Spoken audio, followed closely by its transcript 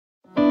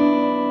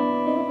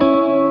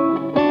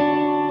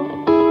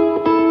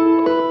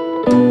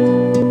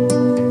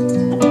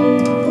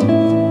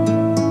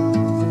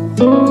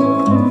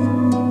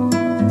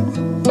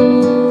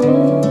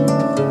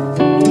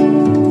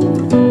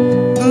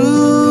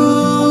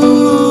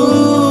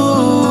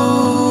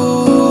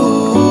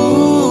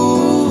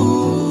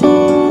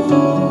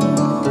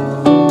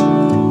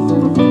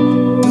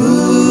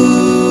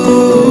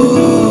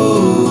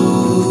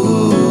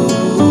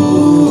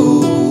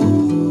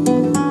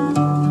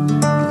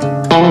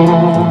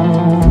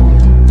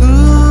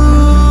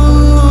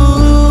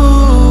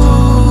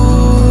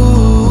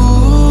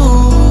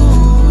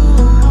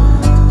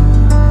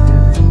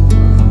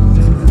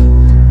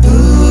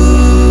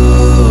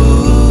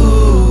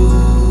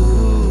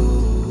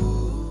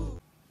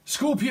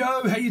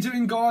Scorpio, how you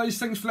doing, guys?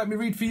 Thanks for letting me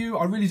read for you.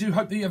 I really do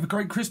hope that you have a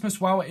great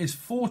Christmas. Wow, it is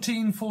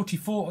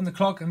 14:44 on the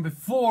clock, and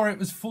before it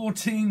was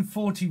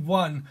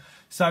 14:41.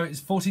 So it's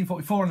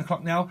 14:44 on the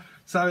clock now.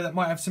 So that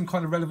might have some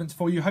kind of relevance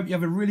for you. Hope you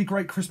have a really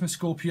great Christmas,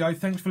 Scorpio.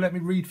 Thanks for letting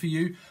me read for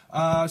you.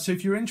 So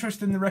if you're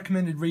interested in the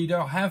recommended reader,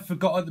 I have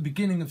forgot at the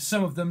beginning of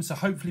some of them. So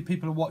hopefully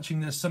people are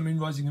watching this. Sun, Moon,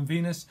 Rising and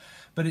Venus.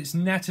 But it's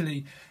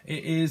Natalie.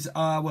 It is,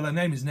 well, her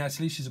name is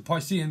Natalie. She's a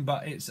Piscean,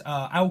 but it's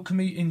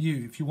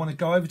alchemyinyou. If you want to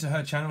go over to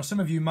her channel, some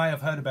of you may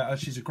have heard about her.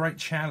 She's a great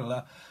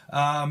channeler.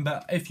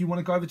 But if you want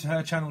to go over to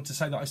her channel to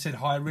say that I said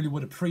hi, I really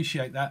would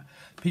appreciate that.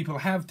 People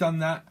have done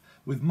that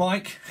with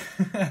Mike,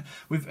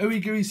 with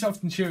Ooey Gooey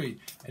Soft and Chewy,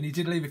 and he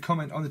did leave a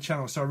comment on the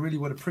channel, so I really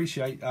would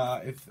appreciate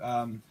if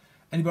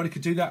anybody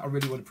could do that. I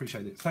really would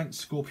appreciate it. Thanks,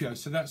 Scorpio.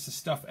 So that's the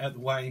stuff out of the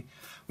way.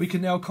 We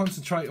can now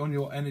concentrate on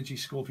your energy,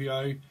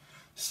 Scorpio.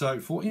 So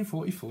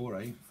 1444,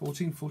 eh?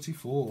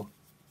 1444.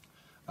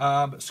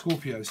 But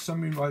Scorpio,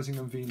 Sun, Moon, Rising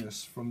and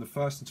Venus from the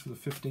 1st until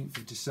the 15th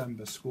of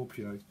December,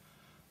 Scorpio.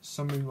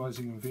 Sun, Moon,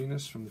 Rising and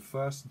Venus from the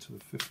 1st until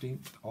the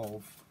 15th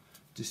of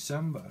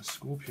December,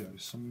 Scorpio,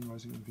 Sun, Moon,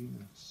 Rising and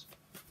Venus.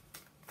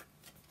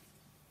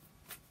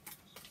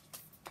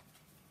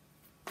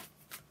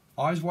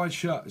 Eyes wide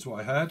shut is what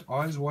I heard.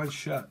 Eyes wide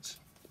shut.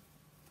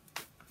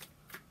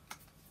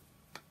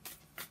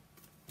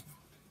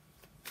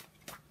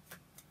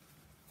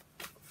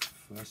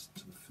 First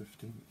to the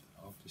 15th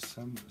of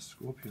December,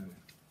 Scorpio.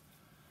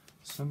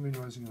 Sun, Moon,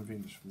 Rising and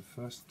Venus from the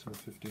 1st to the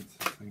 15th.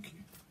 Thank you.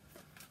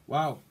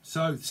 Wow.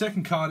 So the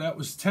second card out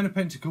was Ten of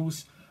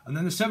Pentacles. And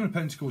then the Seven of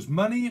Pentacles.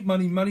 Money,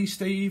 money, money,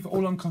 Steve.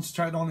 All I'm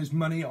concentrating on is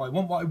money. I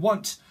want what I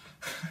want.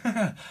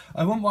 I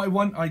want what I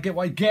want. I get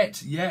what I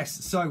get.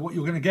 Yes. So what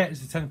you're going to get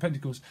is the Ten of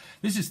Pentacles.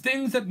 This is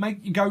things that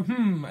make you go,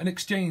 an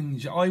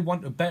exchange. I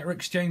want a better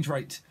exchange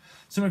rate.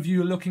 Some of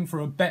you are looking for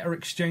a better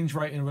exchange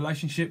rate in a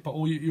relationship, but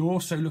you're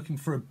also looking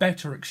for a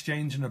better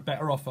exchange and a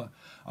better offer.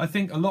 I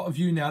think a lot of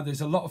you now,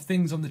 there's a lot of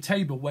things on the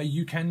table where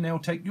you can now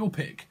take your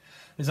pick.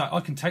 It's like, I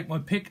can take my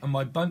pick and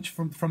my bunch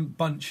from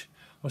bunch.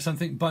 Or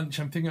something bunch,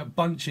 I'm thinking of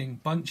bunching,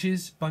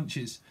 bunches.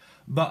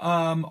 But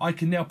I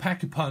can now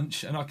pack a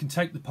punch, and I can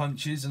take the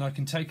punches, and I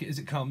can take it as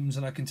it comes,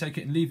 and I can take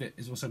it and leave it,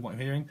 is also what I'm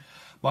hearing.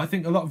 But I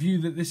think a lot of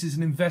you that this is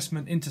an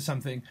investment into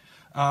something.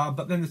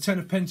 But then the Ten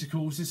of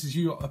Pentacles, this is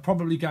you are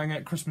probably going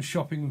out Christmas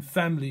shopping with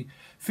family,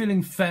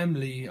 feeling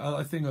family.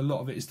 I think a lot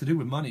of it is to do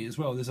with money as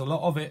well. There's a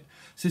lot of it.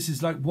 So this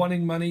is like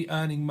wanting money,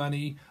 earning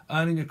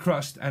a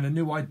crust and a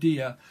new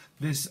idea.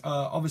 There's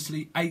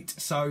obviously 8,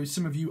 so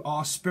some of you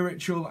are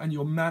spiritual and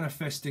you're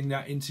manifesting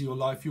that into your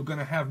life. You're going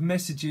to have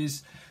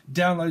messages,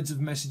 downloads of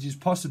messages,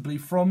 possibly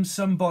from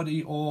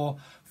somebody or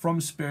from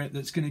spirit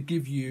that's going to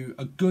give you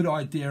a good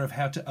idea of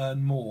how to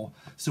earn more.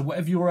 So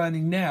whatever you're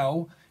earning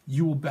now,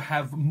 you will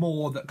have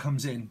more that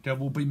comes in. There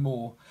will be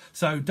more.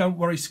 So don't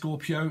worry,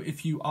 Scorpio,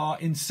 if you are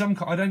in some...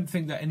 I don't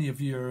think that any of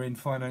you are in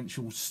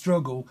financial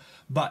struggle,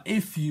 but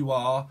if you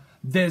are,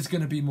 there's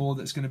going to be more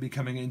that's going to be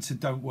coming in, so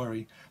don't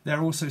worry.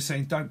 They're also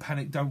saying don't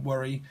panic, don't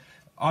worry.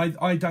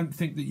 I don't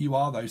think that you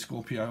are, though,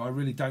 Scorpio. I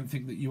really don't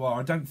think that you are.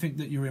 I don't think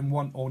that you're in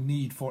want or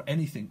need for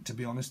anything, to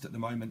be honest, at the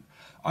moment.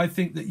 I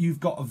think that you've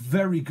got a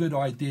very good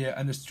idea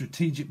and a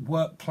strategic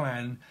work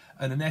plan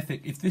and an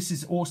ethic. If this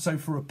is also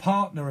for a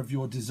partner of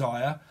your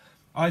desire,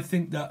 I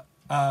think that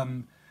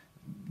I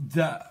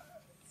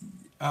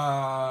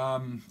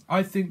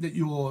think that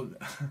you're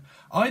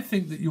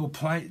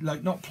playing,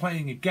 like, not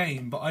playing a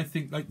game, but I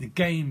think like the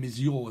game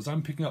is yours.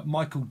 I'm picking up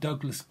Michael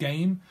Douglas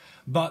game,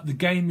 but the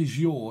game is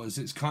yours.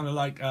 It's kind of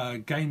like a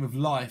game of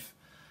life.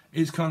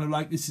 It's kind of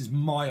like, this is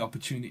my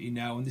opportunity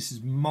now, and this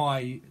is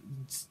my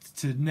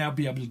to now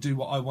be able to do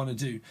what I want to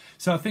do.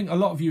 So I think a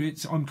lot of you,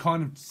 I'm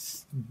kind of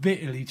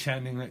bitterly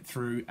channeling it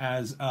through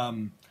as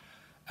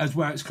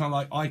where it's kind of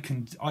like I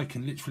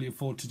can literally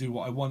afford to do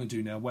what I want to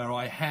do now, where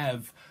I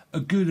have a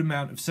good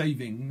amount of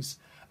savings,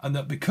 and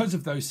that because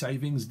of those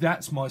savings,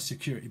 that's my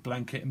security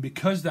blanket, and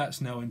because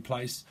that's now in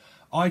place,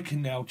 I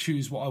can now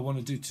choose what I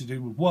want to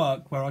do with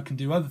work, where I can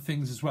do other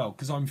things as well,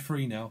 because I'm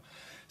free now.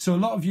 So a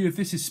lot of you, if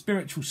this is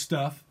spiritual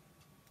stuff,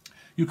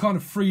 you're kind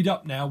of freed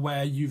up now,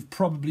 where you've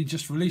probably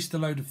just released a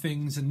load of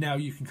things and now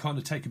you can kind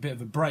of take a bit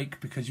of a break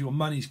because your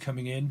money's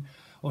coming in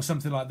or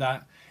something like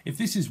that. If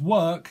this is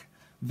work,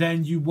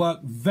 then you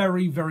work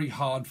very, very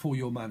hard for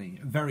your money.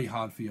 Very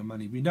hard for your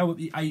money. We know what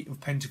the 8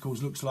 of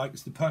Pentacles looks like.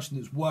 It's the person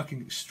that's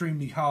working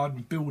extremely hard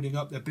and building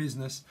up their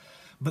business.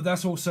 But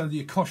that's also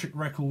the Akashic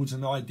records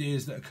and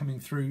ideas that are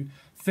coming through,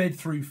 fed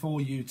through for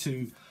you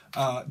to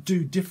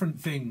do different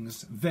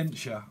things.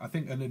 Venture. I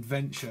think an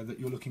adventure that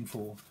you're looking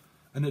for.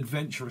 An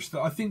adventurous.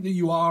 I think that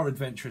you are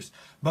adventurous.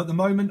 But at the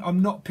moment,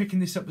 I'm not picking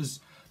this up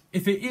as...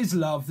 If it is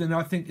love, then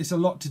I think it's a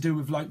lot to do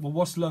with, like, well,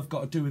 what's love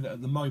got to do with it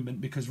at the moment?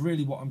 Because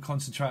really what I'm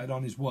concentrated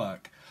on is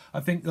work. I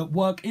think that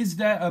work is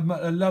there,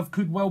 love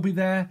could well be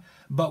there,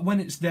 but when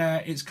it's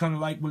there, it's kind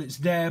of like, well, it's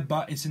there,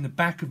 but it's in the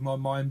back of my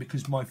mind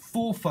because my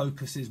full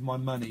focus is my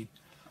money.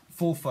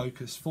 Full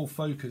focus.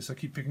 I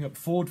keep picking up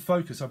Ford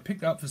Focus. I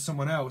picked that up for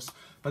someone else,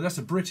 but that's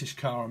a British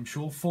car, I'm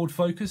sure, Ford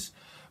Focus.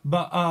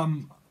 But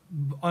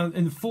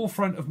in the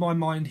forefront of my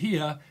mind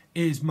here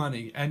is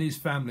money and is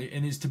family,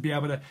 and is to be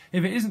able to,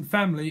 if it isn't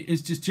family,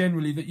 it's just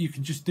generally that you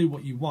can just do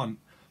what you want.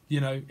 You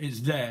know,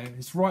 it's there.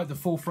 It's right at the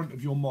forefront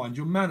of your mind.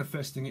 You're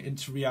manifesting it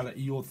into reality.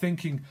 You're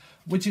thinking,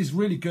 which is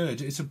really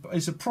good. It's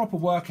a proper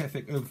work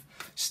ethic of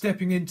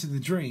stepping into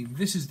the dream.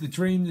 This is the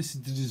dream. This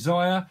is the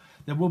desire.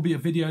 There will be a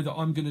video that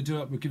I'm going to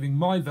do up with giving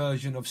my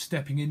version of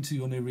stepping into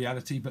your new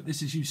reality. But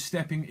this is you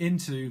stepping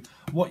into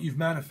what you've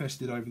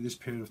manifested over this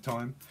period of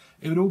time.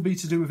 It would all be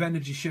to do with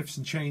energy shifts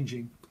and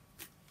changing.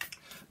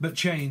 But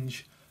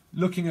change,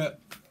 looking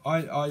at,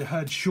 I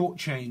heard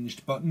shortchanged,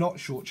 but not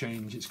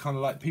shortchanged. It's kind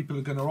of like people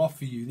are going to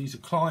offer you. These are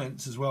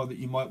clients as well that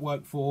you might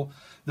work for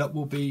that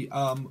will be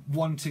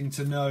wanting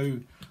to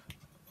know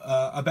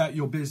about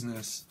your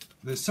business.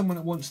 There's someone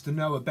that wants to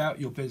know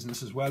about your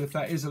business as well. If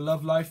that is a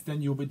love life,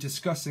 then you'll be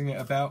discussing it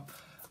about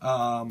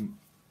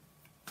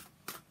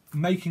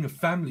making a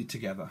family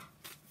together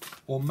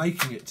or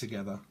making it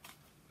together.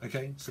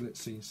 Okay, so let's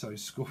see. So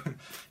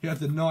you have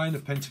the 9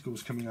 of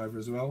Pentacles coming over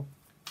as well.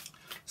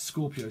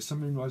 Scorpio, Sun,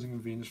 Moon, Rising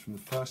and Venus from the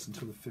 1st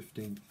until the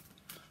 15th.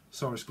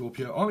 Sorry,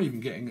 Scorpio, I'm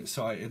even getting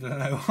excited. I don't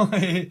know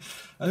why.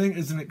 I think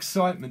there's an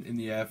excitement in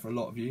the air for a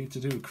lot of you to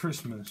do with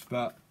Christmas,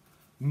 but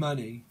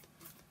money.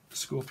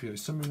 Scorpio,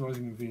 Sun, Moon,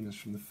 Rising and Venus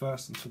from the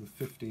 1st until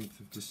the 15th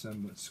of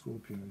December.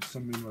 Scorpio,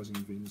 Sun, Moon, Rising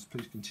and Venus.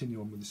 Please continue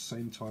on with the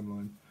same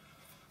timeline.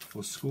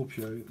 For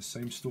Scorpio, the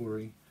same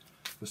story.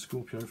 For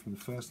Scorpio from the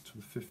 1st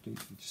until the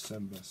 15th of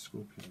December.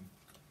 Scorpio.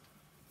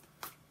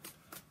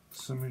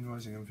 Sun, Moon,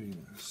 Rising and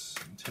Venus.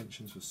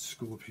 Intentions for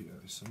Scorpio.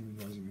 Sun, Moon,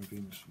 Rising and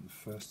Venus from the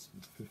 1st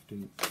to the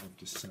 15th of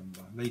December.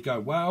 There you go.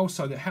 Wow,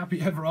 so they're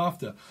happy ever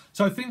after.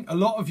 So I think a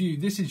lot of you,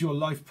 this is your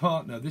life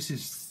partner. This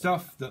is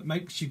stuff that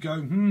makes you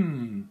go,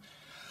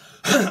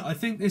 I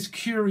think there's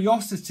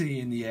curiosity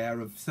in the air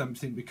of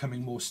something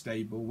becoming more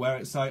stable, where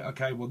it's like,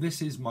 okay, well,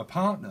 this is my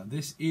partner.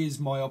 This is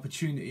my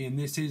opportunity, and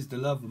this is the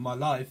love of my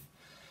life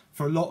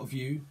for a lot of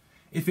you.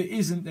 If it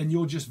isn't, then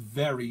you're just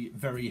very,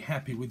 very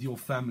happy with your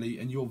family,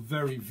 and you're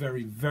very,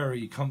 very,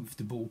 very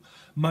comfortable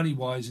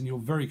money-wise, and you're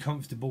very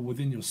comfortable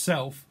within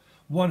yourself,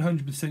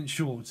 100%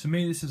 sure. To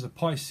me, this is a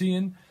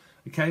Piscean,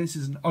 okay? This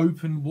is an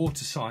open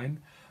water sign.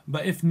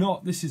 But if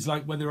not, this is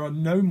like where there are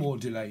no more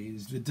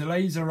delays. The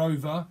delays are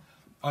over.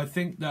 I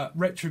think that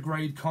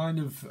retrograde kind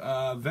of,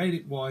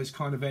 Vedic-wise,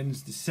 kind of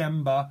ends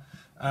December,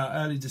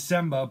 early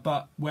December,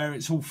 but where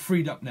it's all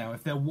freed up now.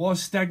 If there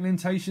was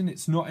stagnation,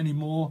 it's not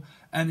anymore,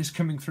 and it's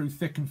coming through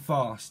thick and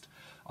fast.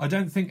 I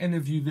don't think any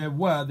of you there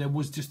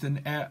was just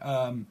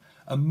a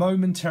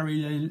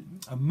momentary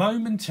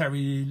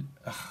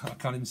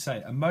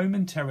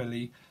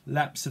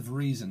lapse of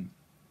reason.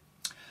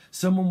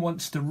 Someone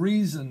wants to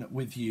reason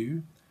with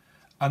you,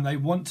 and they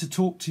want to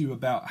talk to you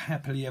about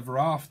happily ever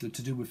after,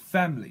 to do with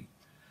family,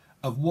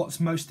 of what's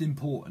most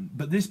important.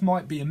 But this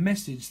might be a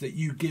message that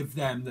you give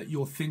them that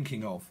you're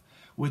thinking of,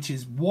 which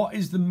is, what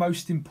is the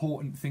most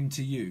important thing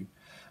to you?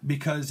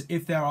 Because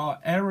if there are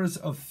errors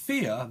of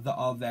fear that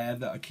are there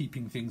that are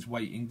keeping things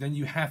waiting, then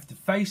you have to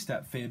face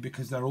that fear,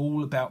 because they're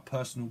all about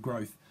personal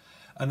growth.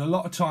 And a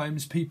lot of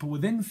times people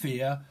within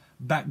fear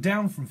back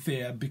down from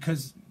fear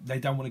because they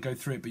don't want to go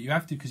through it, but you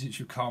have to, because it's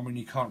your karma and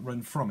you can't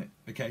run from it,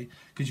 okay?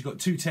 Because you've got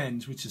 2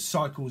 10s, which is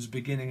cycles,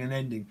 beginning and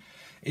ending.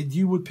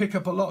 You would pick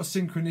up a lot of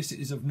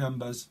synchronicities of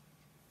numbers,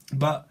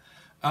 but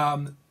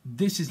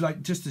this is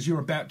like just as you're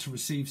about to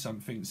receive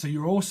something. So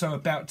you're also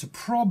about to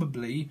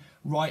probably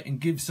write and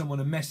give someone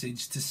a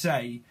message to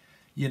say,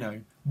 you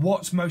know,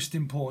 what's most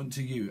important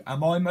to you?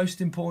 Am I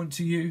most important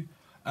to you?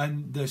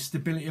 And the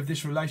stability of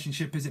this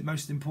relationship, is it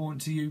most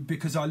important to you?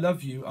 Because I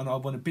love you and I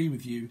want to be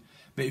with you.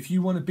 But if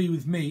you want to be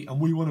with me and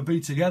we want to be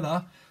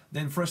together,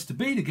 then for us to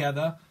be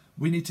together,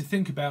 we need to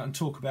think about and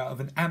talk about of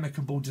an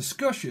amicable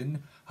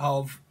discussion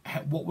of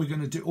what we're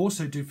going to do,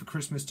 also do for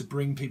Christmas to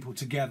bring people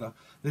together.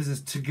 There's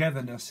a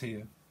togetherness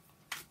here.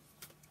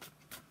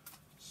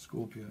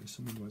 Scorpio,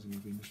 Sun, Moon, Rising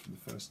and Venus from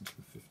the 1st until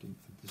the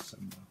 15th of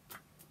December.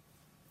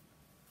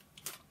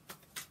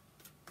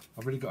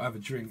 I've really got to have a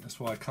drink,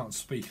 that's why I can't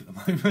speak at the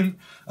moment.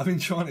 I've been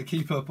trying to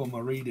keep up on my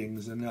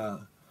readings, and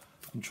I'm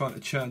trying to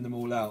churn them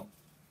all out.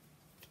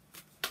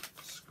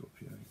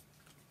 Scorpio.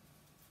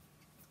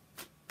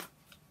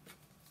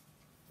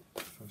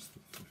 1st to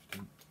the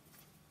 15th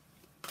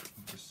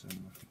of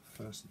December.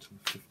 1st until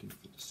the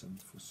 15th of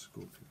December for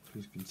Scorpio.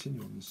 Please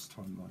continue on this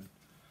timeline.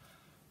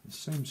 The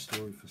same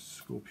story for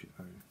Scorpio.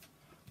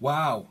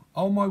 Wow.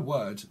 Oh my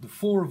word. The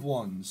 4 of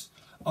Wands.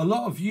 A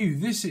lot of you,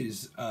 this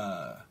is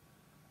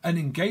an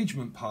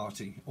engagement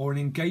party, or an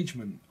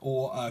engagement,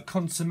 or a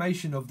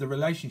consummation of the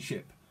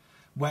relationship,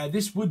 where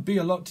this would be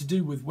a lot to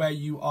do with where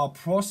you are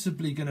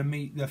possibly going to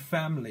meet the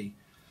family.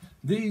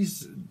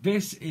 This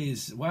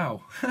is,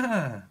 wow.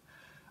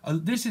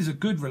 This is a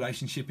good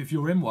relationship if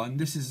you're in one.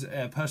 This is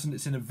a person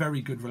that's in a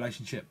very good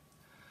relationship.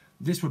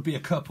 This would be a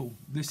couple.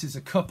 This is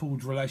a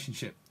coupled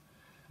relationship.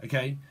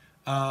 Okay?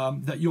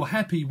 That you're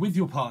happy with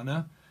your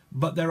partner,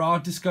 but there are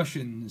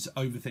discussions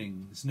over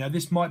things. Now,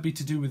 this might be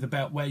to do with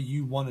about where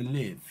you want to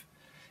live.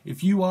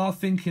 If you are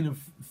thinking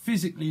of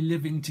physically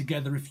living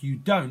together, if you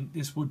don't,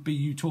 this would be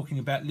you talking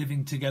about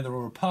living together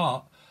or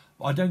apart.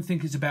 I don't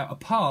think it's about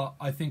apart.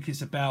 I think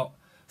it's about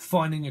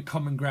finding a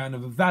common ground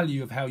of a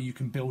value of how you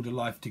can build a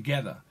life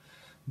together.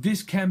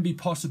 This can be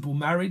possible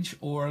marriage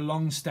or a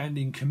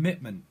long-standing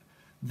commitment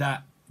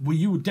that, well,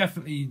 you would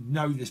definitely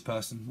know this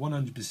person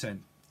 100%.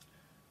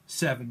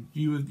 7,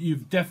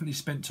 you've definitely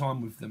spent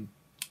time with them,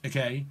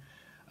 okay?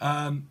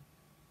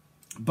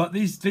 But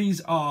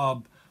these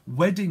are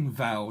wedding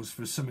vows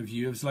for some of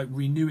you. It's like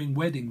renewing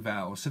wedding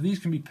vows. So these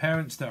can be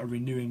parents that are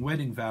renewing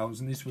wedding vows,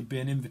 and this would be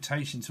an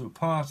invitation to a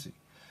party.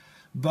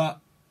 But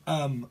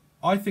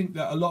I think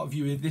that a lot of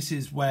you, this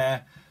is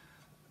where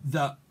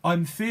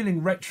I'm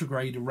feeling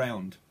retrograde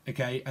around,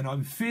 okay? And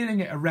I'm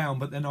feeling it around,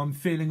 but then I'm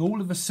feeling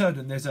all of a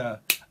sudden there's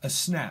a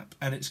snap,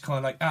 and it's kind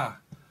of like,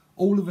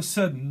 all of a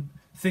sudden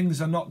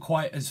things are not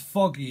quite as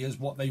foggy as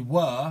what they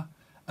were,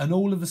 and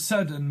all of a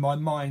sudden my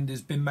mind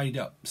has been made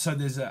up. So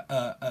there's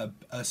a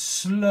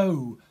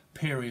slow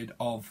period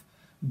of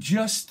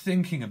just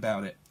thinking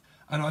about it.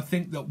 And I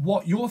think that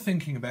what you're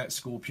thinking about,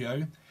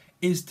 Scorpio,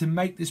 is to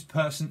make this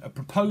person a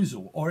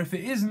proposal. Or if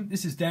it isn't,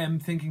 this is them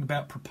thinking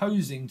about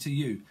proposing to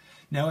you.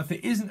 Now, if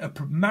it isn't a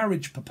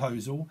marriage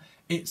proposal,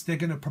 it's they're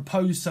going to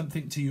propose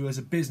something to you as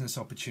a business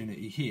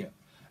opportunity here.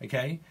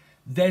 Okay?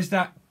 There's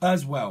that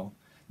as well.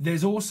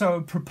 There's also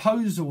a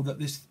proposal that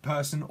this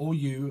person or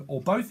you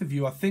or both of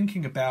you are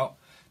thinking about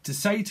to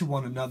say to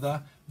one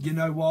another, you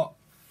know what?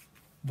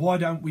 Why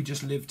don't we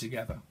just live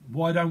together?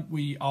 Why don't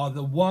we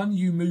either one,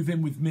 you move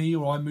in with me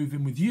or I move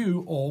in with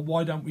you, or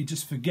why don't we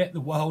just forget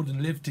the world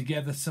and live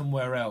together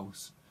somewhere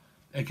else?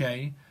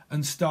 Okay?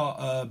 And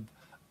start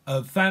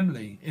a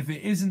family. If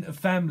it isn't a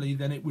family,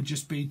 then it would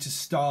just be to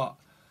start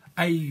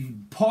a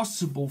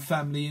possible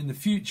family in the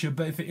future.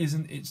 But if it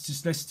isn't, it's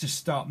just, let's just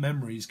start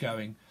memories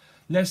going.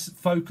 Let's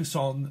focus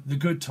on the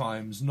good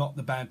times, not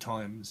the bad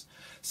times.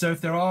 So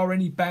if there are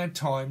any bad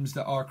times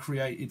that are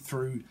created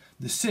through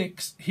the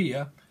 6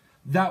 here,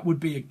 that would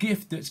be a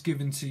gift that's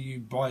given to you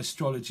by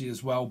astrology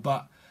as well.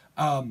 But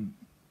I'm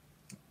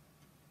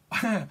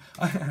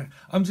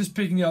just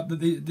picking up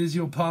that there's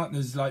your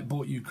partners like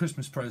bought you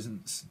Christmas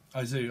presents.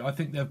 I do. I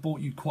think they've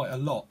bought you quite a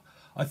lot.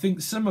 I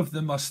think some of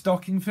them are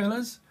stocking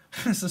fillers.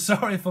 So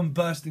sorry if I'm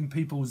bursting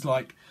people's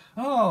like,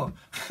 oh,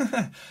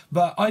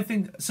 but I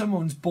think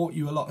someone's bought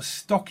you a lot of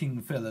stocking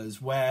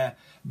fillers where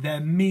they're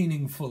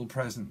meaningful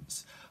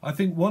presents. I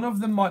think one of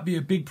them might be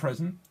a big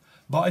present,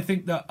 but I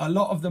think that a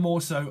lot of them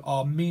also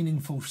are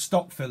meaningful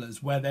stock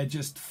fillers where they're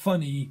just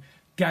funny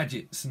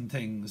gadgets and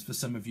things for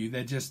some of you.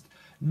 They're just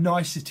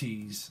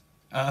niceties,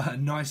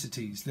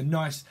 niceties. The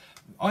nice.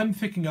 I'm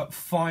picking up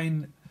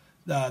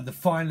the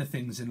finer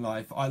things in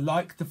life. I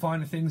like the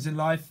finer things in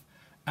life,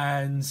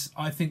 and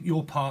I think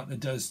your partner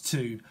does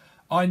too.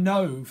 I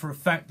know for a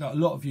fact that a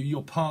lot of you,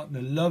 your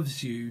partner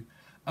loves you.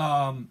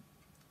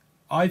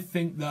 I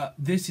think that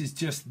this is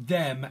just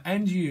them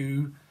and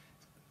you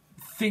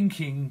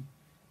thinking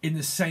in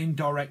the same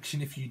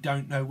direction if you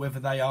don't know whether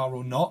they are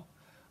or not.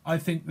 I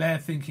think they're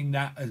thinking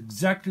that at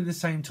exactly the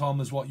same time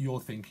as what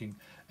you're thinking.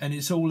 And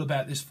it's all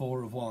about this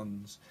 4 of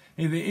Wands.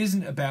 If it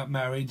isn't about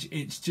marriage,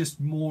 it's just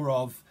more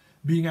of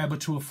being able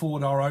to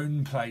afford our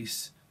own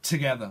place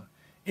together.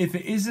 If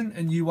it isn't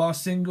and you are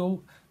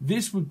single,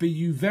 this would be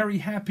you very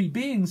happy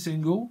being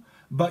single,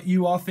 but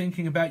you are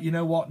thinking about, you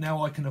know what,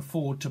 now I can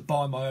afford to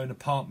buy my own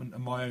apartment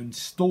and my own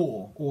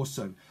store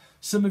also.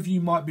 Some of you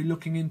might be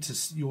looking into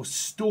your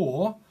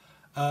store,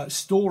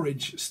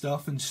 storage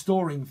stuff and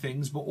storing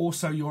things, but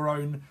also your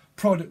own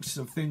products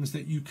of things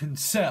that you can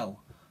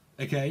sell,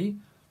 okay?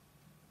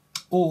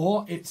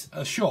 Or it's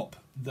a shop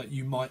that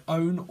you might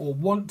own or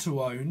want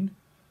to own.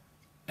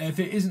 If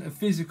it isn't a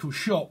physical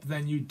shop,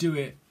 then you do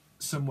it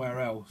somewhere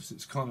else.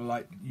 It's kind of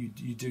like you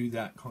do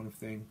that kind of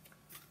thing.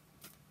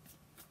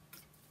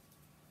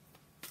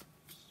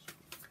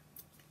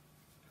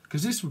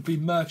 Because this would be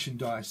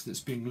merchandise that's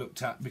being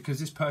looked at, because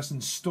this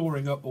person's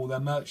storing up all their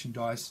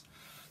merchandise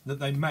that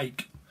they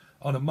make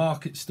on a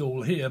market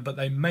stall here, but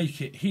they make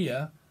it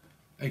here,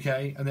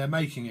 okay, and they're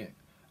making it,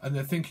 and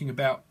they're thinking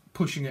about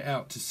pushing it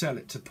out to sell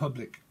it to the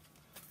public.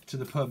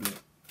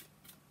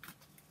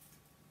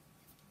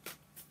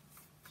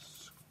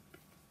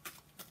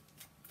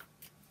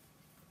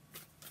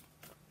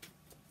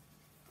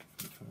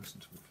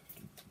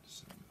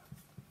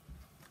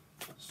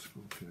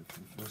 Scorpio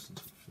from the 1st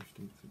until the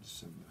 15th of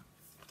December.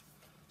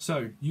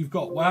 So you've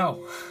got, wow,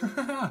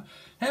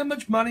 how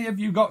much money have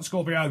you got,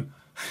 Scorpio?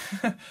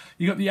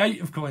 You got the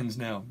 8 of coins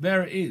now.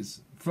 There it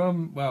is.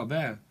 From, well,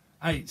 there,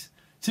 8,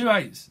 2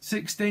 8s,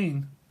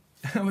 16,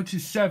 which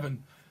is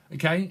 7.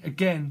 Okay,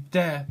 again,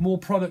 there, more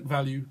product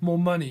value, more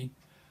money.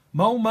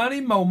 More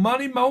money, more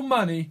money, more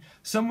money.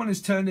 Someone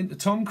has turned into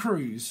Tom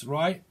Cruise,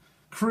 right?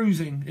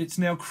 Cruising, it's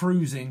now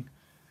cruising.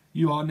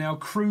 You are now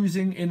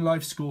cruising in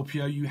life,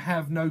 Scorpio. You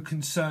have no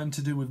concern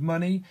to do with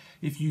money.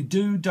 If you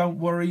do, don't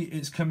worry,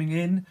 it's coming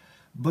in.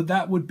 But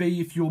that would be,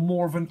 if you're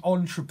more of an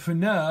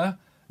entrepreneur,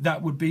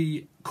 that would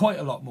be quite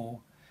a lot more.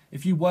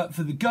 If you work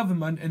for the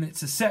government and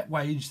it's a set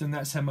wage, then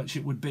that's how much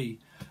it would be.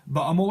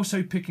 But I'm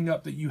also picking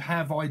up that you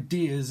have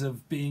ideas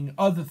of being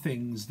other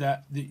things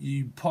that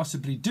you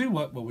possibly do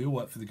work. Well, we all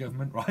work for the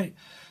government, right?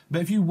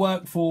 But if you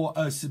work for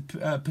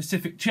a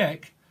Pacific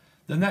check,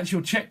 then that's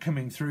your check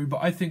coming through.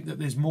 But I think that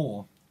there's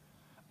more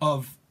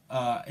of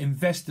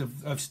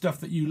of stuff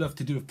that you love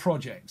to do with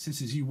projects.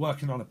 This is you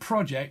working on a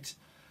project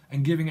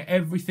and giving it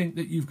everything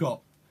that you've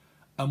got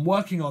and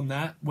working on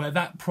that, where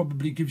that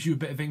probably gives you a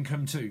bit of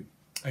income too.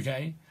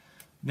 Okay,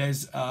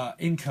 there's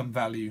income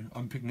value.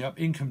 I'm picking up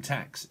income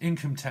tax.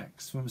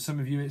 From some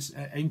of you, it's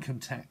income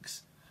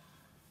tax.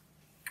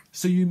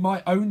 So you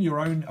might own your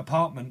own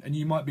apartment and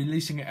you might be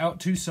leasing it out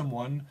to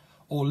someone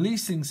or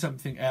leasing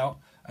something out,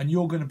 and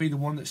you're going to be the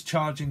one that's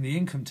charging the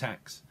income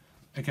tax.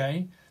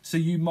 Okay, so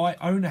you might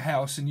own a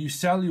house and you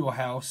sell your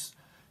house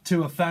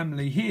to a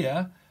family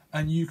here,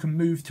 and you can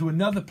move to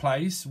another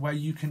place where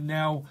you can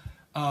now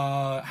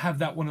have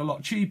that one a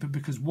lot cheaper,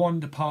 because one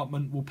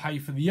department will pay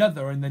for the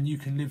other, and then you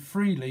can live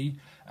freely,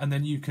 and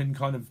then you can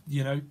kind of,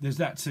 you know, there's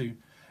that too.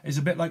 It's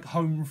a bit like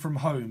home from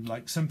home.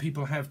 Like some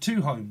people have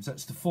 2 homes.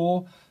 That's the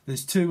 4.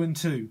 There's 2 and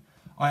 2.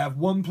 I have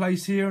one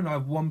place here and I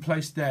have one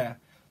place there.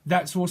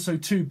 That's also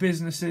 2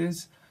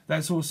 businesses.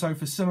 That's also,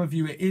 for some of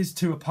you, it is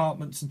 2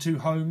 apartments and 2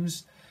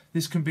 homes.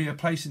 This can be a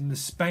place in the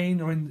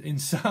Spain or in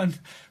Sun,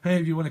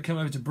 if you want to come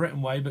over to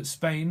Britain way, but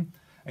Spain,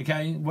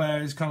 okay,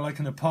 where it's kind of like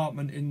an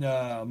apartment in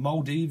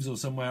Maldives or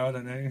somewhere, I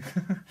don't know,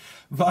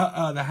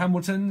 but the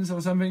Hamiltons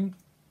or something.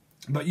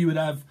 But you would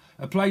have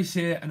a place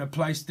here and a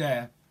place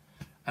there,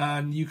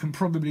 and you can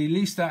probably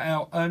lease that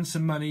out, earn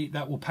some money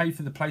that will pay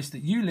for the place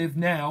that you live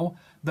now,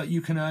 but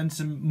you can earn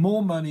some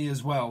more money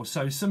as well.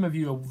 So some of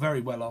you are very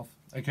well off,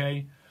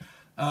 okay,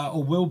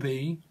 or will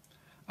be.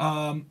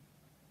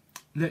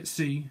 Let's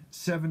see,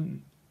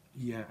 7,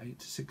 yeah,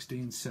 8,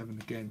 16, 7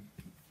 again.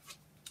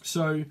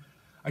 So,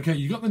 okay,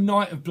 you've got the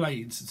Knight of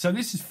Blades. So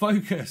this is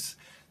focus.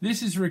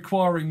 This is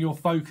requiring your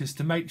focus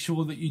to make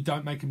sure that you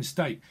don't make a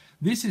mistake.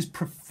 This is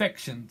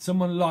perfection.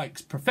 Someone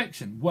likes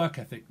perfection, work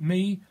ethic.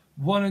 Me,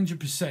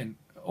 100%.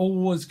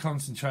 Always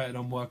concentrated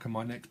on work on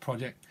my next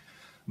project.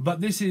 But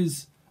this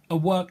is a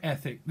work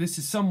ethic. This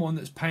is someone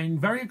that's paying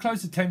very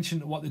close attention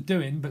to what they're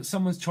doing, but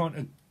someone's trying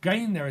to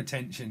gain their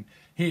attention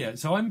here.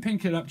 So I'm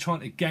picking up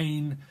trying to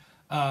gain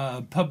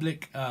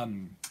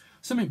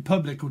something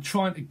public, or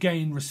trying to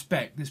gain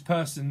respect. This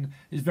person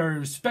is very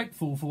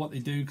respectful for what they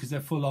do because they're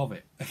full of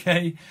it,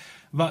 okay?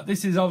 But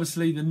this is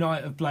obviously the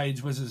Knight of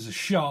Blades, was as a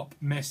sharp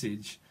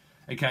message,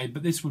 okay?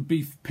 But this would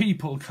be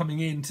people coming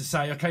in to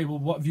say, okay, well,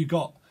 what have you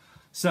got?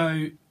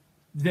 So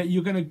that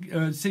you're going to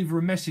receive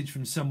a message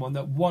from someone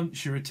that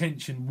wants your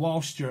attention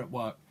whilst you're at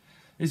work.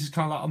 This is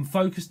kind of like, I'm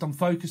focused, I'm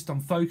focused, I'm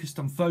focused,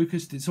 I'm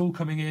focused. It's all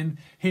coming in.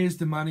 Here's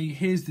the money.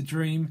 Here's the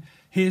dream.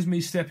 Here's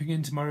me stepping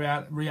into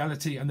my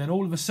reality. And then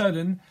all of a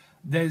sudden,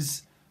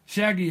 there's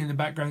Shaggy in the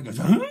background that goes,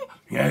 huh?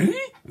 Yeah?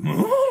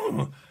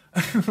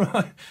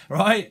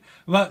 right?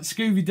 But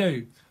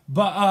Scooby-Doo.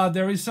 But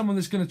there is someone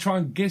that's going to try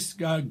and guess.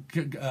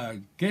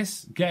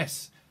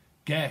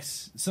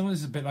 Someone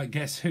is a bit like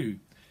Guess Who.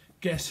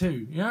 Guess Who.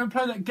 You know,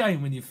 play that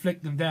game when you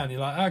flick them down.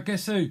 You're like,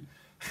 guess who?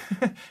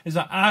 It's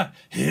like,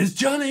 here's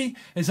Johnny.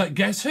 It's like,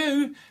 guess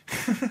who?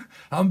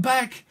 I'm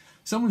back.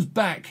 Someone's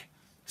back.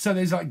 So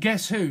there's like,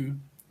 guess who?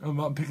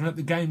 I'm picking up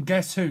the game,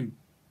 guess who?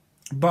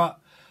 But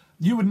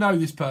you would know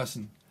this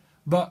person.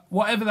 But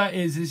whatever that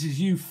is, this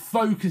is you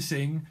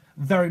focusing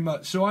very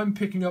much. So I'm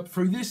picking up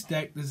through this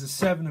deck, there's a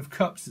 7 of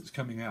Cups that's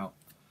coming out.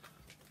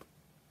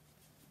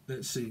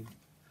 Let's see.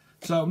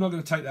 So I'm not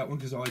going to take that one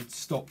because I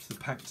stopped the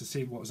pack to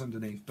see what was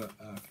underneath. But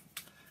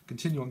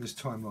continue on this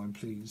timeline,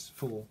 please.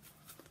 4.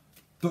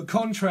 But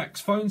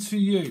contracts, phones for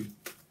you.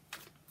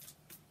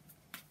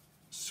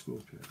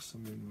 Scorpio,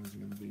 Sun, Moon,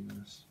 Rising and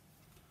Venus.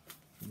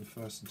 From the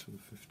 1st until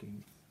the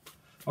 15th.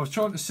 I was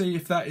trying to see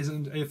if that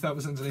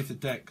was underneath the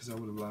deck, because I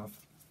would have laughed.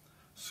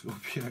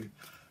 Scorpio,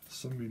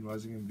 Sun, Moon,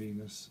 Rising and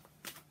Venus.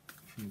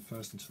 From the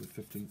 1st until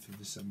the 15th of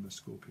December.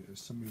 Scorpio,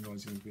 Sun, Moon,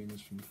 Rising and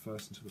Venus. From the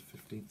 1st until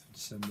the 15th of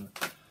December.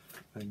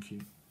 Thank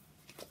you.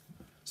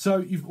 So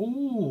you've,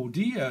 oh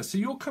dear, so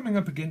you're coming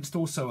up against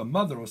also a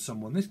mother or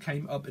someone. This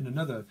came up in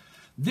another.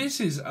 This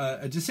is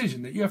a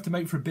decision that you have to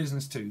make for a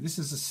business too. This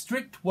is a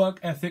strict work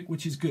ethic,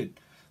 which is good.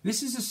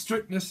 This is a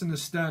strictness and a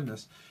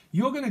sternness.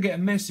 You're going to get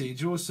a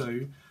message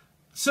also.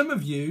 Some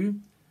of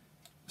you,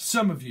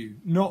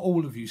 not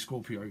all of you,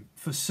 Scorpio,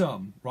 for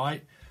some,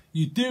 right?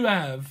 You do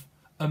have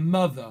a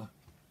mother.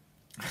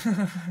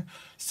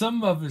 Some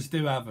mothers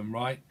do have them,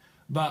 right?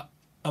 But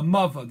a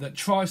mother that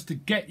tries to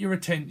get your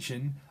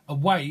attention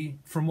away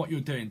from what you're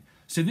doing.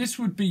 So this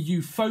would be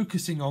you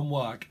focusing on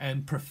work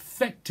and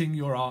perfecting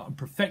your art and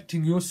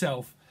perfecting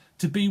yourself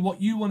to be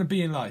what you want to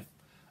be in life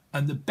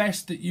and the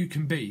best that you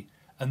can be.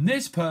 And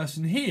this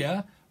person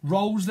here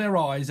rolls their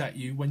eyes at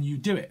you when you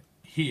do it.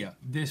 Here,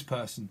 this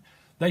person.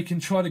 They can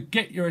try to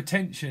get your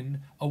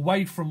attention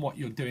away from what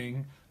you're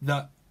doing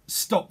that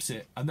stops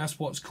it. And that's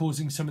what's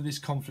causing some of this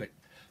conflict.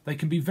 They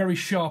can be very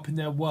sharp in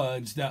their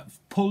words that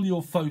pull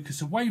your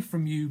focus away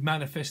from you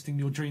manifesting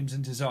your dreams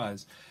and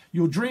desires.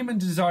 Your dream and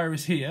desire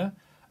is here,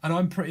 and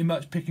I'm pretty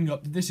much picking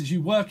up that this is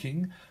you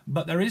working,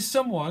 but there is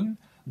someone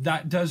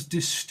that does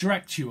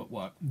distract you at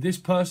work. This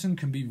person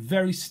can be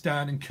very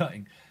stern and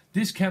cutting.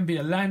 This can be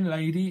a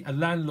landlady, a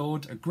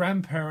landlord, a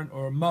grandparent,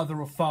 or a mother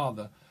or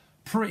father.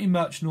 Pretty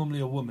much normally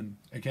a woman,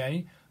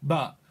 okay?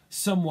 But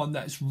someone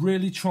that's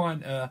really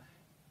trying to...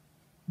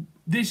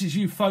 This is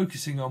you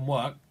focusing on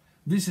work.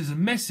 This is a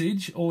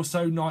message,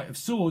 also Knight of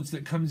Swords,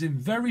 that comes in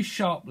very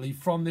sharply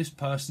from this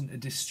person to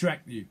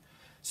distract you.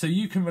 So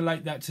you can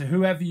relate that to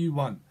whoever you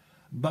want.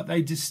 But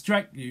they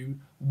distract you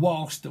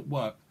whilst at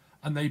work.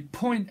 And they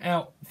point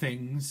out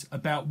things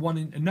about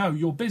wanting to know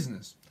your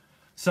business.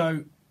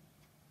 So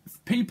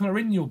people are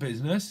in your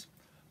business,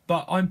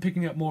 but I'm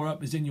picking up more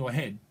up as in your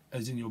head,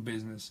 as in your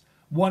business.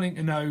 Wanting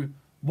to know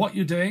what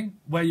you're doing,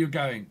 where you're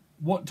going.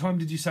 What time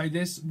did you say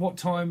this? What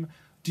time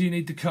do you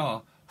need the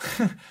car?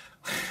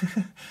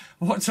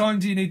 What time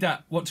do you need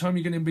that? What time are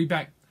you going to be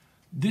back?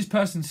 This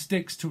person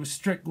sticks to a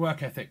strict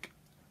work ethic,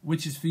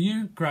 which is for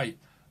you, great.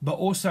 But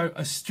also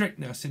a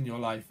strictness in your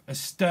life, a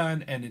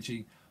stern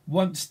energy.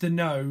 Wants to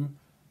know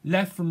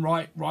left from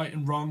right, right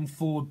and wrong,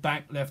 forward,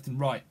 back, left and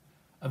right.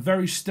 A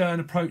very stern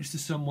approach to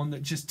someone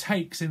that just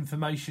takes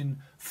information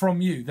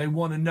from you. They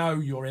want to know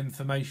your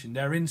information.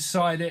 They're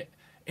inside it,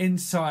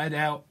 inside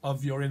out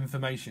of your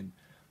information.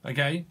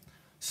 Okay?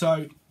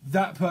 So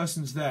that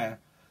person's there.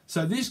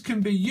 So this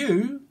can be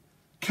you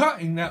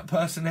cutting that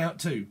person out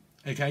too.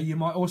 Okay? You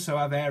might also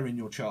have air in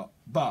your chart.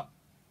 But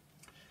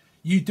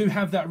you do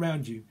have that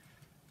around you.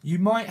 You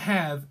might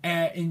have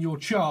air in your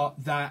chart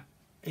that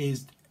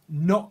is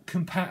not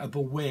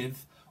compatible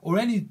with, or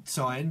any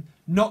sign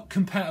not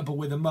compatible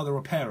with a mother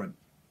or parent.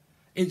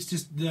 It's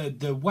just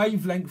the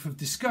wavelength of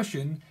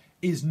discussion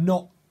is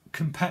not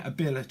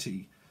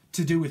compatibility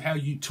to do with how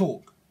you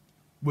talk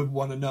with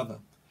one another.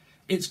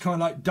 It's kind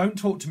of like, don't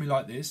talk to me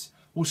like this,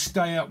 or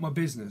stay out my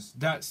business.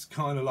 That's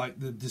kind of like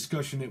the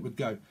discussion it would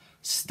go.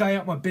 Stay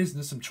out my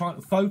business, I'm trying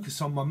to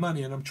focus on my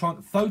money and I'm trying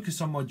to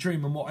focus on my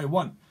dream and what I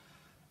want.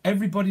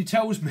 Everybody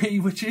tells me,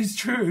 which is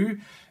true,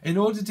 in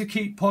order to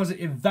keep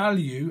positive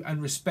value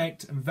and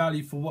respect and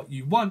value for what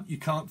you want, you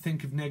can't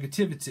think of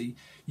negativity.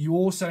 You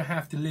also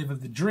have to live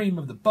of the dream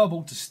of the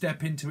bubble to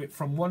step into it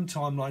from one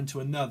timeline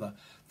to another.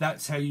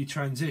 That's how you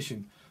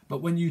transition.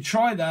 But when you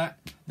try that,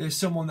 there's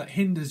someone that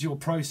hinders your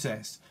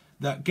process,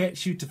 that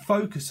gets you to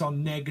focus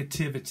on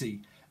negativity,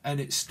 and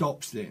it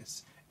stops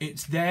this.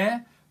 It's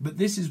there, but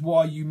this is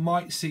why you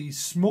might see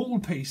small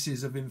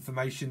pieces of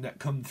information that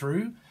come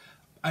through,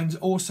 and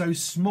also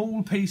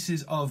small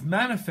pieces of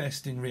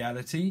manifesting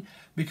reality,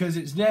 because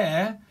it's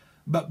there,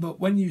 but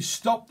when you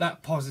stop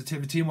that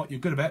positivity and what you're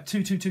good about,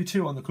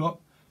 2222 on the clock,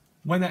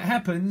 when that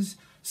happens,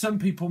 some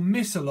people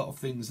miss a lot of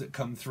things that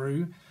come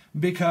through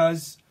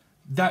because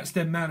that's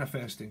their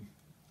manifesting.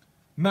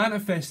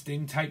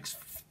 Manifesting takes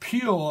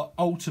pure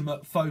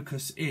ultimate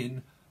focus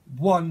in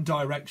one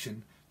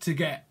direction to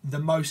get the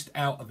most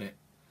out of it.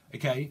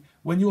 Okay?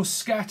 When you're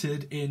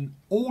scattered in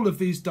all of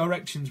these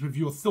directions with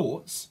your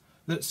thoughts,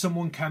 that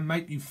someone can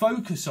make you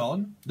focus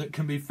on, that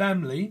can be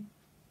family,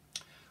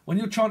 when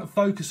you're trying to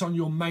focus on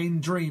your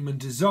main dream and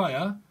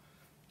desire,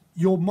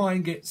 your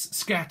mind gets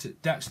scattered.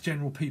 That's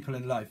general people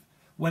in life.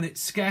 When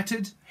it's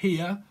scattered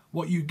here,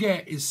 what you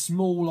get is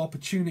small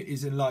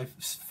opportunities in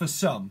life for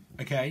some,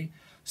 okay?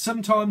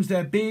 Sometimes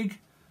they're big,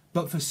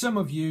 but for some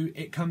of you,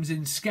 it comes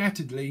in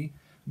scatteredly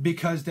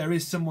because there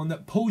is someone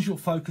that pulls your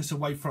focus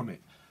away from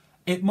it.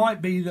 It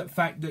might be the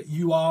fact that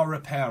you are a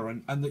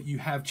parent and that you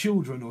have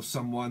children, or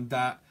someone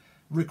that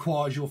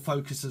requires your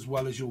focus as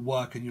well as your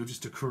work, and you're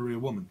just a career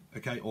woman,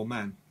 okay, or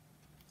man.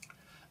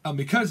 And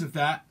because of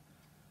that,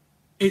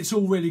 it's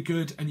all really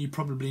good and you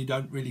probably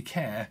don't really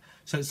care.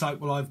 So it's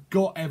like, well, I've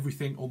got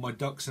everything, all my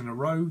ducks in a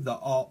row that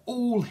are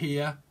all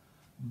here,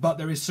 but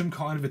there is some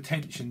kind of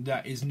attention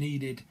that is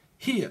needed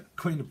here.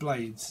 Queen of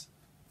Blades,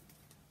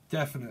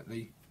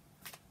 definitely.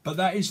 But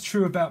that is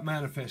true about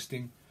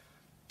manifesting.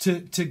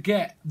 To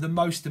get the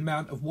most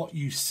amount of what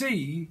you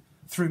see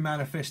through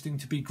manifesting,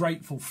 to be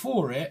grateful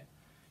for it,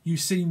 you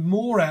see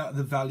more out of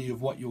the value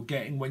of what you're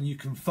getting when you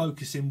can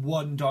focus in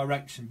one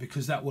direction,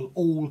 because that will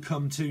all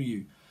come to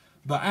you.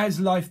 But as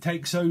life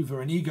takes over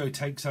and ego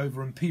takes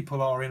over and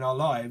people are in our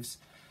lives,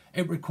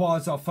 it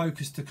requires our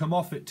focus to come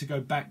off it to go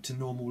back to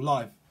normal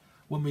life.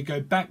 When we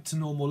go back to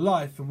normal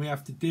life and we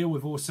have to deal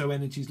with also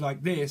energies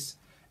like this,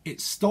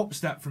 it stops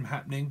that from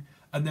happening.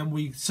 And then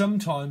we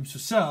sometimes, for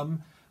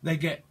some, they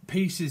get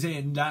pieces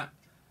in that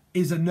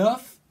is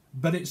enough,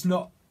 but it's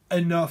not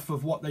enough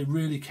of what they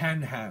really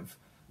can have.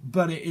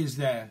 But it is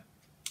there,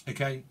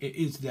 okay? It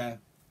is there.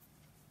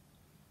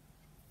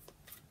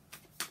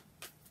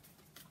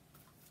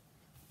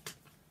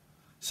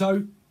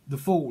 So, the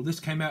Fool. This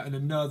came out in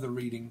another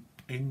reading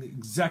in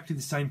exactly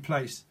the same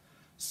place.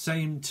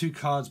 Same two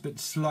cards, but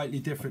slightly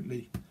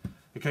differently.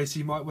 Okay, so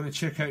you might want to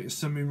check out your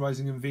Sun, Moon,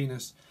 Rising and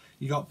Venus.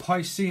 You got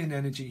Piscean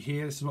energy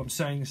here. This is what I'm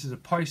saying. This is a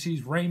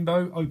Pisces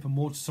rainbow, open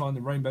water sign.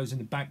 The rainbow's in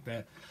the back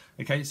there.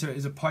 Okay, so it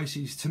is a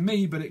Pisces to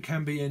me, but it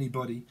can be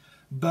anybody.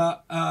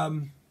 But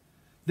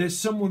there's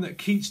someone that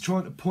keeps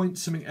trying to point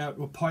something out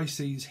to a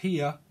Pisces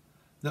here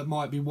that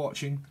might be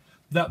watching,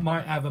 that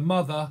might have a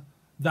mother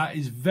that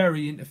is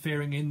very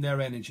interfering in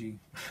their energy.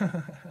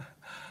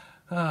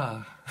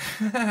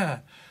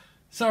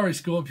 Sorry,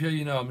 Scorpio,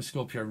 you know I'm a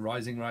Scorpio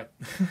rising, right?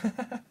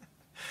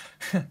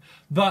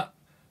 But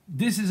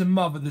this is a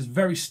mother that's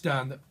very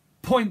stern, that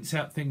points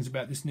out things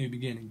about this new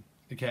beginning,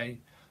 okay?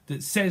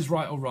 That says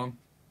right or wrong,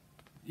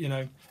 you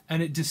know,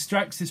 and it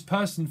distracts this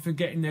person from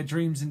getting their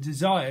dreams and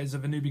desires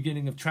of a new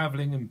beginning, of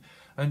traveling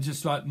and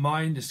just like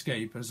mind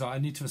escape. It's like, I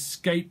need to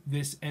escape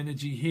this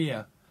energy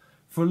here.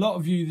 For a lot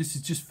of you, this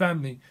is just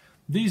family.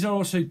 These are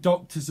also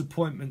doctor's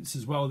appointments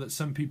as well that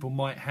some people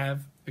might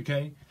have,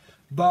 okay?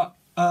 But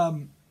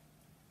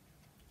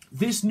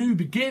this new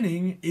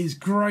beginning is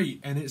great,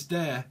 and it's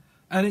there,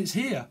 and it's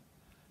here.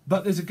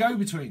 But there's a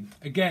go-between.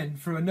 Again,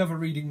 for another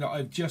reading that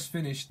I've just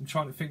finished, I'm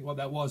trying to think what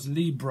that was.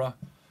 Libra.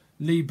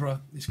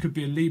 This could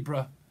be a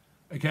Libra,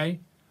 okay?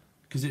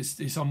 Because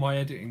it's on my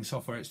editing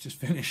software. It's just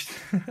finished.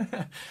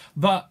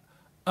 But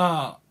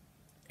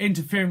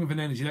interfering with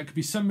an energy. That could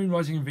be Sun, Moon,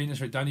 Rising and Venus,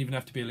 or it don't even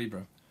have to be a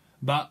Libra.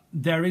 But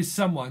there is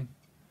someone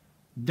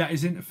that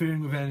is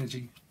interfering with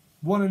energy.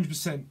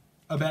 100%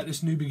 about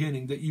this new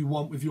beginning that you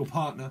want with your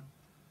partner.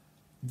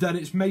 That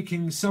it's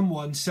making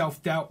someone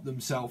self-doubt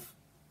themselves.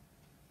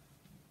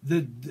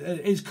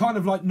 It's kind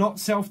of like not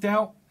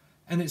self-doubt,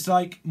 and it's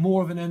like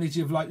more of an energy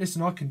of like,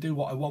 listen, I can do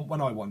what I want when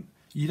I want.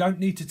 You don't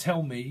need to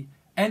tell me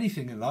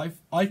anything in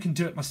life. I can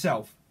do it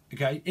myself,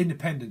 okay?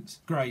 Independence,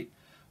 great.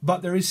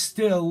 But there is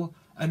still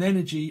an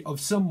energy of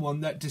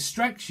someone that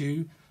distracts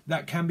you,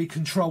 that can be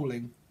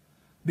controlling,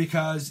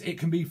 because it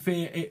can be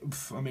fear.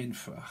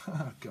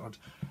 Oh God,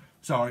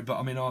 sorry, but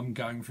I mean, I'm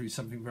going through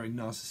something very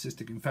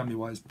narcissistic and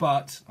family-wise,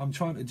 but I'm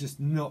trying to just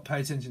not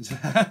pay attention to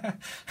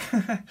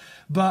that.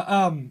 But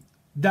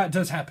that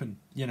does happen,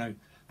 you know.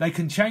 They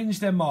can change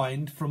their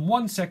mind from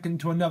 1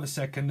 second to another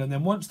second, and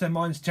then once their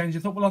mind's changed,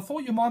 they thought, well, I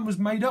thought your mind was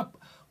made up.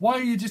 Why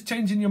are you just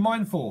changing your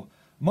mind for?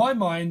 My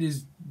mind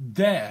is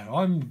there.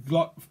 I'm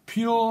like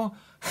pure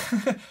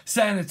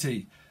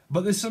sanity.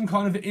 But there's some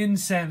kind of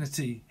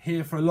insanity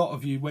here for a lot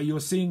of you, where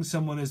you're seeing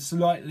someone as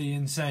slightly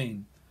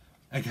insane.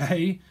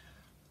 Okay?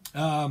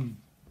 But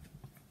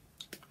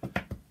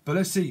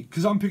let's see,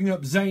 because I'm picking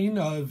up Zane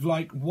of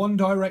like One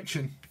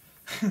Direction.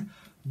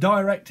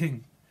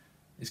 Directing.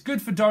 It's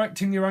good for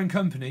directing your own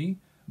company,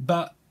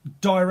 but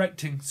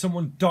directing,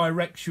 someone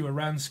directs you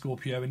around,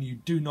 Scorpio, and you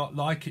do not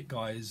like it,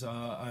 guys.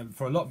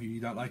 For a lot of you,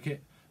 you don't like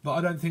it. But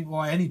I don't think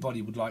why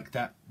anybody would like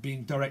that,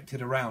 being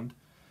directed around.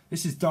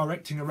 This is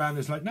directing around.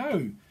 It's like,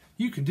 no,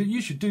 you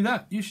should do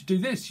that. You should do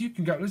this. You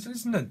can go,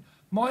 listen then,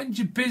 mind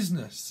your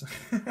business.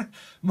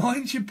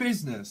 Mind your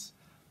business.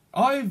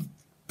 Listen,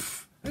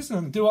 I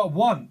can do what I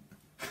want.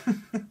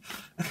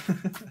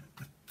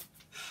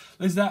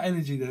 There's that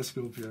energy there,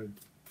 Scorpio.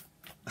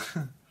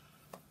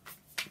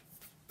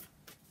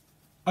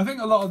 I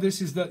think a lot of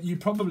this is that you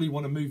probably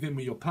want to move in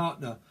with your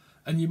partner,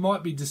 and you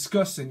might be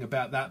discussing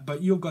about that,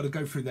 but you've got to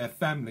go through their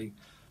family.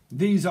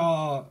 These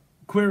are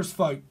queer as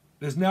folk.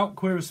 There's now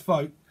queer as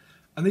folk,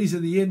 and these are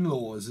the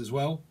in-laws as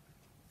well.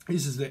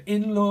 This is the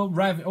in-law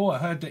revenue. Oh, I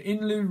heard the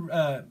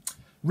in-law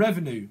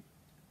revenue.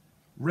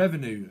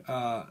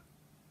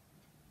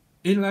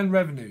 Inland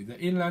revenue. The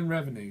inland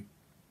revenue.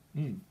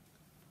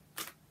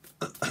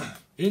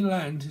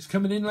 Inland. It's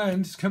coming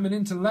inland. It's coming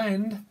into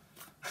land.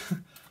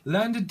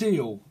 Land a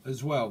deal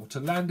as well. To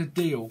land a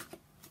deal.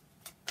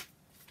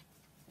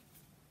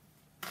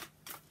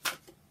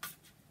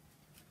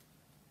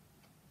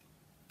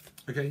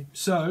 Okay,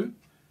 so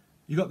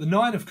you've got the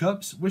Nine of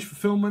Cups, wish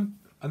fulfillment,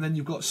 and then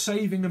you've got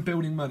saving and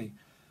building money.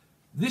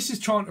 This is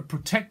trying to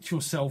protect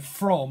yourself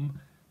from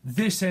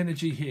this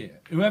energy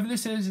here. Whoever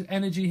this is,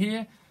 energy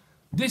here,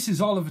 this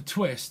is Oliver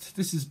Twist.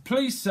 This is,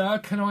 please sir,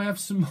 can I have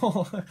some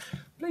more?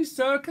 Please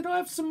sir, can I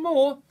have some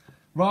more?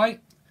 Right?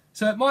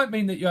 So it might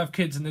mean that you have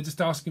kids and they're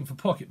just asking for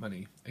pocket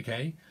money,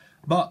 okay?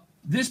 But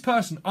this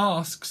person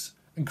asks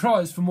and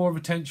cries for more of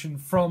attention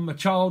from a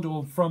child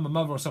or from a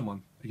mother or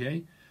someone,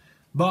 okay?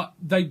 But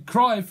they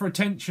cry for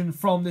attention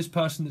from this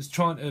person that's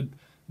trying to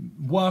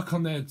work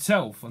on their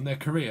self, on their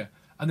career.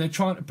 And they're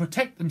trying to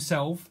protect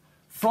themselves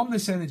from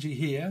this energy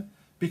here,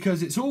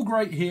 because it's all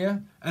great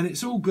here and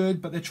it's all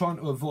good, but they're trying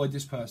to avoid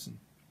this person.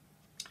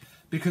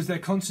 Because they're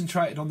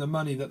concentrated on the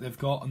money that they've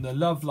got and the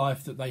love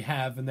life that they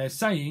have, and they're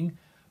saying,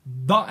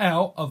 butt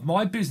out of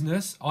my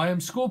business. I am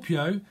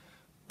Scorpio.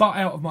 Butt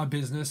out of my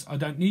business. I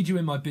don't need you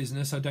in my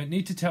business. I don't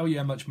need to tell you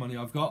how much money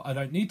I've got. I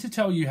don't need to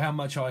tell you how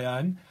much I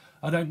earn.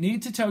 I don't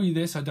need to tell you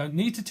this. I don't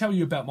need to tell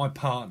you about my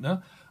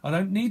partner. I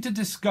don't need to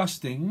discuss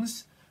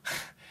things.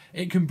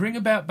 It can bring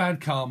about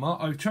bad karma.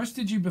 I've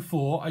trusted you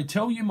before. I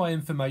tell you my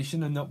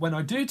information, and that when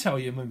I do tell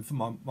you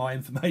my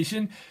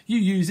information, you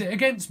use it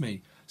against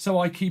me. So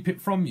I keep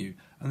it from you.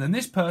 And then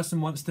this person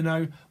wants to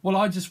know, well,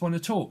 I just want to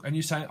talk. And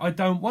you say, I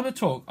don't want to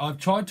talk. I've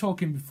tried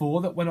talking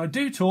before, that when I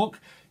do talk,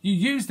 you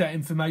use that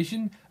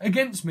information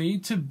against me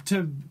to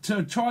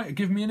try to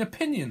give me an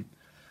opinion.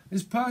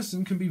 this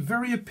person can be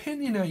very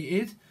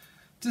opinionated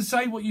to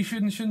say what you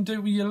should and shouldn't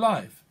do with your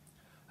life.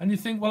 And you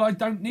think, well, I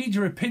don't need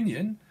your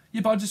opinion.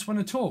 Yeah, but I just want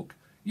to talk.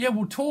 Yeah,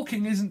 well,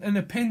 talking isn't an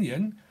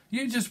opinion.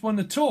 You just want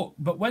to talk.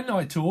 But when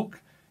I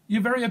talk,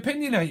 you're very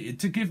opinionated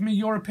to give me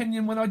your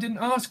opinion when I didn't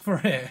ask for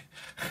it.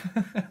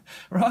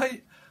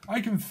 Right?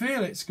 I can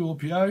feel it,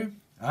 Scorpio.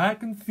 I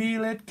can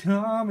feel it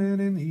coming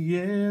in the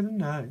air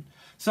tonight.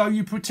 So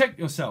you protect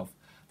yourself.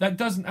 That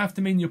doesn't have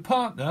to mean your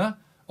partner,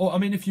 or I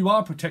mean, if you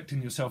are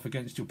protecting yourself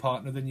against your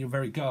partner, then you're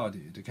very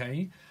guarded,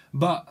 okay?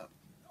 But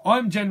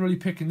I'm generally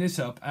picking this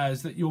up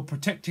as that you're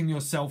protecting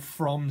yourself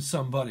from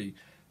somebody.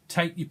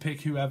 Take your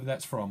pick, whoever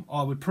that's from.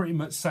 I would pretty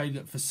much say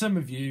that for some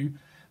of you,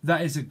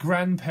 that is a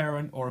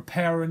grandparent or a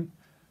parent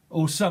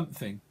or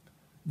something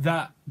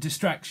that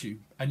distracts you,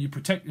 and you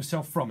protect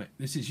yourself from it.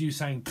 This is you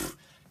saying,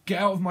 get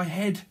out of my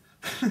head.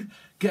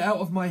 Get out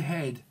of my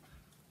head.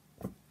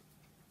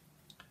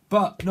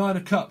 But 9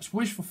 of Cups,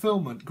 wish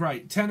fulfillment,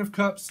 great. 10 of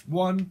Cups,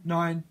 1,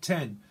 9,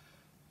 10.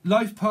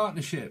 Life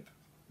partnership,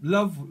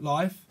 love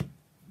life,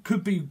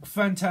 could be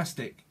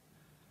fantastic,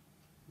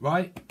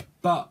 right?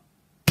 But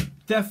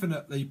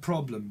definitely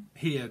problem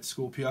here,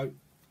 Scorpio.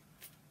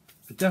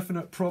 A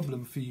definite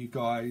problem for you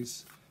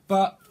guys.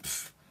 But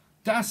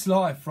that's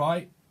life,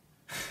 right?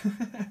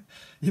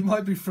 You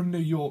might be from New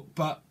York,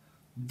 but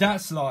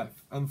that's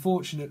life.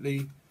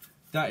 Unfortunately,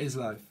 that is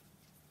life.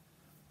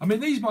 I mean,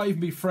 these might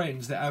even be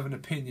friends that have an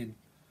opinion.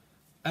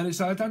 And it's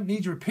like, I don't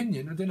need your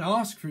opinion. I didn't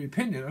ask for your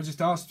opinion. I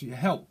just asked for your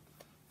help.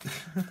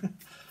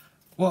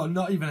 Well,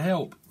 not even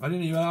help. I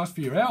didn't even ask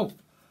for your help.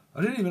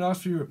 I didn't even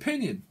ask for your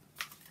opinion.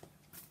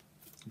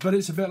 But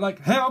it's a bit like,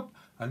 help.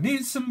 I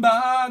need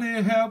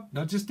somebody help.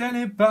 Not just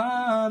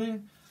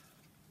anybody.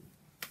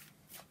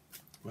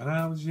 When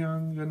I was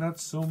younger, not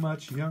so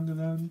much younger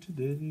than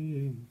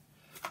today,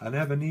 I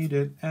never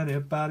needed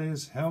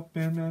anybody's help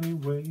in any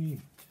way.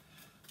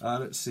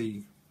 Let's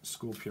see.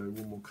 Scorpio,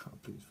 one more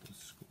card, please, for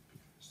Scorpio.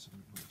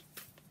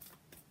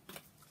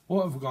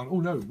 What have we gone? Oh,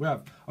 no, we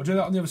have. I'll do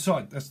that on the other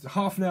side. That's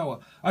half an hour.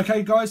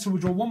 Okay, guys, so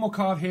we'll draw one more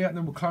card here, and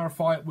then we'll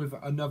clarify it with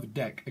another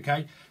deck,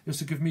 okay? This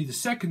will give me the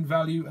second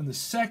value and the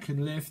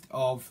second lift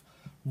of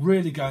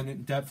really going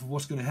into depth of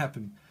what's going to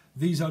happen.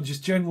 These are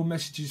just general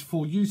messages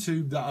for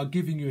YouTube that are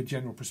giving you a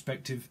general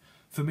perspective.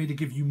 For me to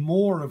give you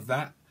more of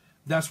that,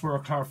 that's where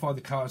I clarify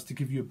the cards to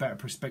give you a better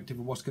perspective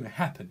of what's going to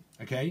happen,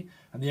 okay?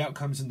 And the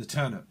outcomes and the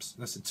turn-ups.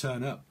 That's a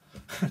turn-up.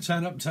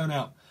 Turn up, turn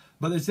out.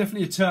 But there's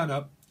definitely a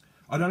turn-up.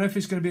 I don't know if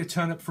it's going to be a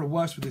turn-up for a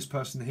worse with this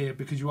person here,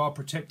 because you are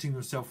protecting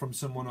yourself from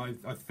someone,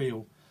 I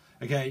feel,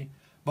 okay?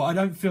 But I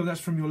don't feel that's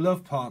from your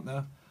love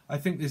partner. I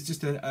think there's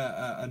just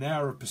an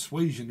air of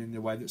persuasion in the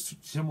way that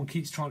someone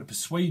keeps trying to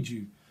persuade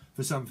you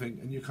for something,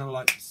 and you're kind of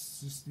like,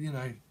 you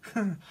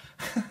know.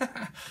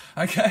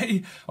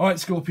 Okay, all right,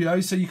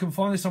 Scorpio, so you can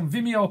find this on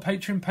Vimeo or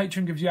Patron.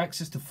 Patron gives you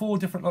access to 4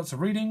 different lots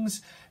of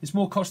readings. It's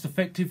more cost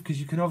effective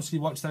because you can obviously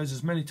watch those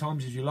as many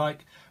times as you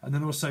like, and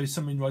then also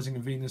Sun, Moon, Rising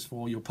and Venus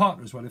for your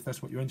partner as well, if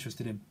that's what you're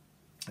interested in.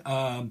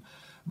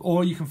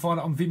 Or you can find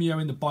it on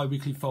Vimeo in the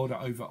bi-weekly folder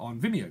over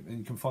on Vimeo, and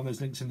you can find those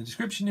links in the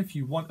description. If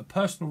you want a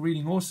personal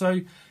reading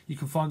also, you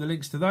can find the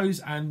links to those,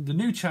 and the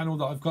new channel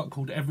that I've got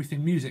called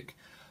Everything Music.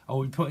 I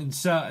will be putting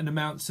certain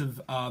amounts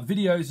of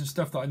videos and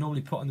stuff that I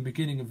normally put on the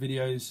beginning of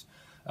videos,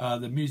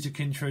 the music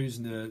intros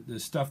and the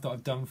stuff that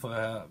I've done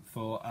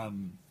for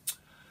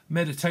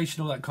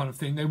meditation, all that kind of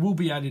thing. They will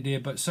be added here,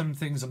 but some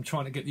things I'm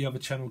trying to get the other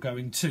channel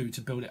going too, to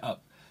build it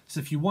up.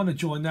 So if you want to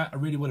join that, I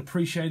really would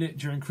appreciate it.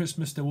 During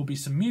Christmas there will be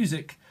some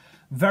music,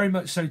 very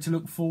much so to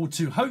look forward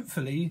to,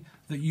 hopefully,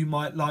 that you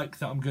might like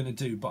that I'm going to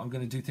do, but I'm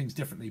going to do things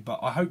differently.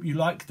 But I hope you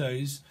like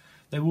those.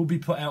 They will be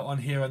put out on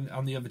here and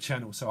on the other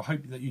channel, so I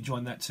hope that you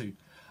join that too.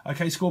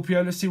 Okay,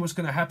 Scorpio, let's see what's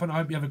going to happen. I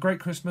hope you have a great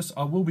Christmas.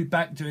 I will be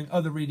back doing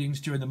other readings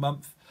during the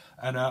month,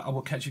 and I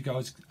will catch you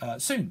guys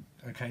soon.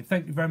 Okay,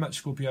 thank you very much,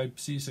 Scorpio.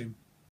 See you soon.